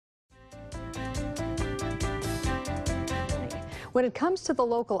When it comes to the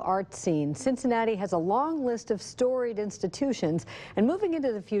local art scene, Cincinnati has a long list of storied institutions, and moving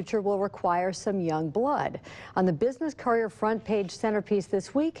into the future will require some young blood. On the Business Courier front page centerpiece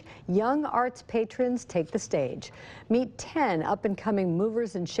this week, young arts patrons take the stage. Meet 10 up-and-coming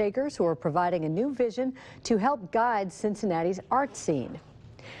movers and shakers who are providing a new vision to help guide Cincinnati's art scene.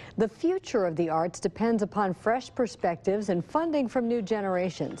 The future of the arts depends upon fresh perspectives and funding from new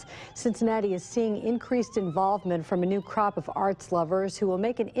generations. Cincinnati is seeing increased involvement from a new crop of arts lovers who will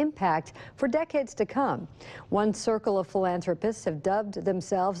make an impact for decades to come. One circle of philanthropists have dubbed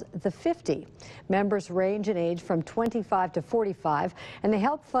themselves the 50. Members range in age from 25 to 45, and they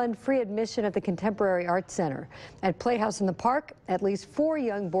help fund free admission at the Contemporary Arts Center. At Playhouse in the Park, at least 4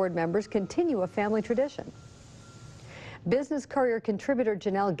 young board members continue a family tradition. Business Courier contributor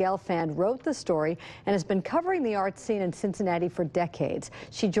Janelle Gelfand wrote the story and has been covering the art scene in Cincinnati for decades.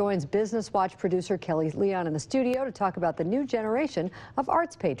 She joins Business Watch producer Kelly Leon in the studio to talk about the new generation of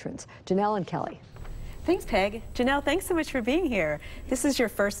arts patrons. Janelle and Kelly. Thanks, Peg. Janelle, thanks so much for being here. This is your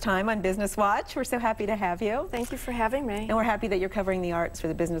first time on Business Watch. We're so happy to have you. Thank you for having me. And we're happy that you're covering the arts for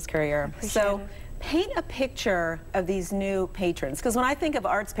the Business Courier. Appreciate it. Paint a picture of these new patrons, because when I think of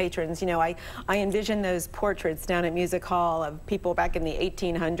arts patrons, you know, I envision those portraits down at Music Hall of people back in the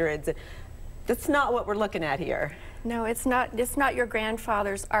 1800s. That's not what we're looking at here. No, it's not your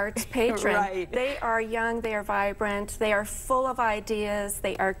grandfather's arts patron. Right. They are young, they are vibrant, they are full of ideas,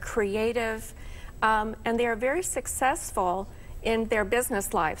 they are creative, and they are very successful in their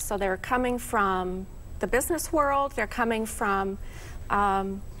business life. So they're coming from the business world, they're coming from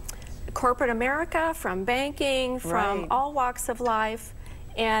corporate America, from banking, from all walks of life,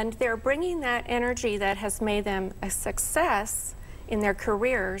 and they're bringing that energy that has made them a success in their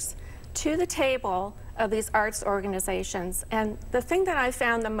careers to the table of these arts organizations. And the thing that I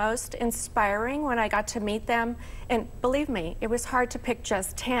found the most inspiring when I got to meet them, and believe me, it was hard to pick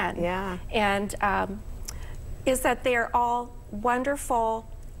just 10, and is that they're all wonderful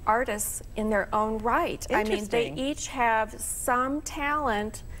artists in their own right. I mean, they each have some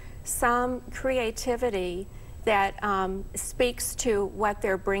talent, some creativity that speaks to what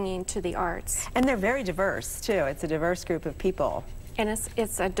they're bringing to the arts. And they're very diverse, too. It's a diverse group of people. And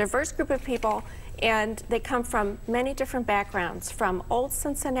it's a diverse group of people, and they come from many different backgrounds, from old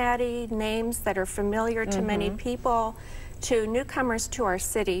Cincinnati names that are familiar to many people, to newcomers to our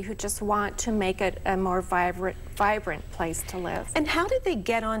city who just want to make it a more vibrant place to live. And how did they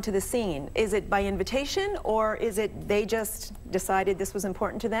get onto the scene? Is it by invitation, or is it they just decided this was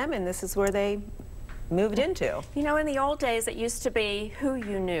important to them and this is where they moved into? You know, in the old days, it used to be who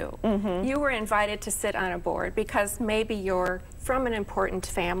you knew. You were invited to sit on a board because maybe you're from an important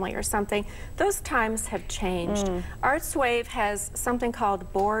family or something. Those times have changed. ArtsWave has something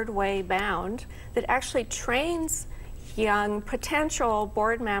called Board Way Bound that actually trains young potential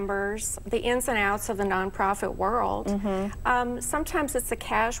board members the ins and outs of the nonprofit world. Sometimes it's a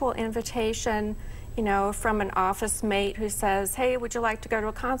casual invitation, you know, from an office mate who says, hey, would you like to go to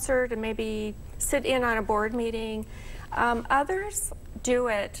a concert and maybe sit in on a board meeting? Others do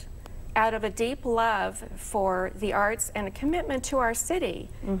it out of a deep love for the arts and a commitment to our city.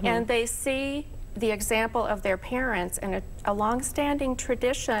 And they see the example of their parents and a long-standing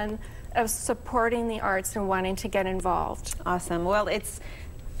tradition of supporting the arts and wanting to get involved. Awesome. Well, it's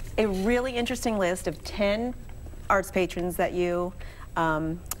a really interesting list of 10 arts patrons that you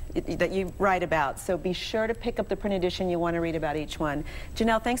write about. So be sure to pick up the print edition. You want to read about each one.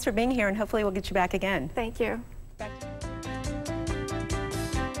 Janelle, thanks for being here, and hopefully we'll get you back again. Thank you.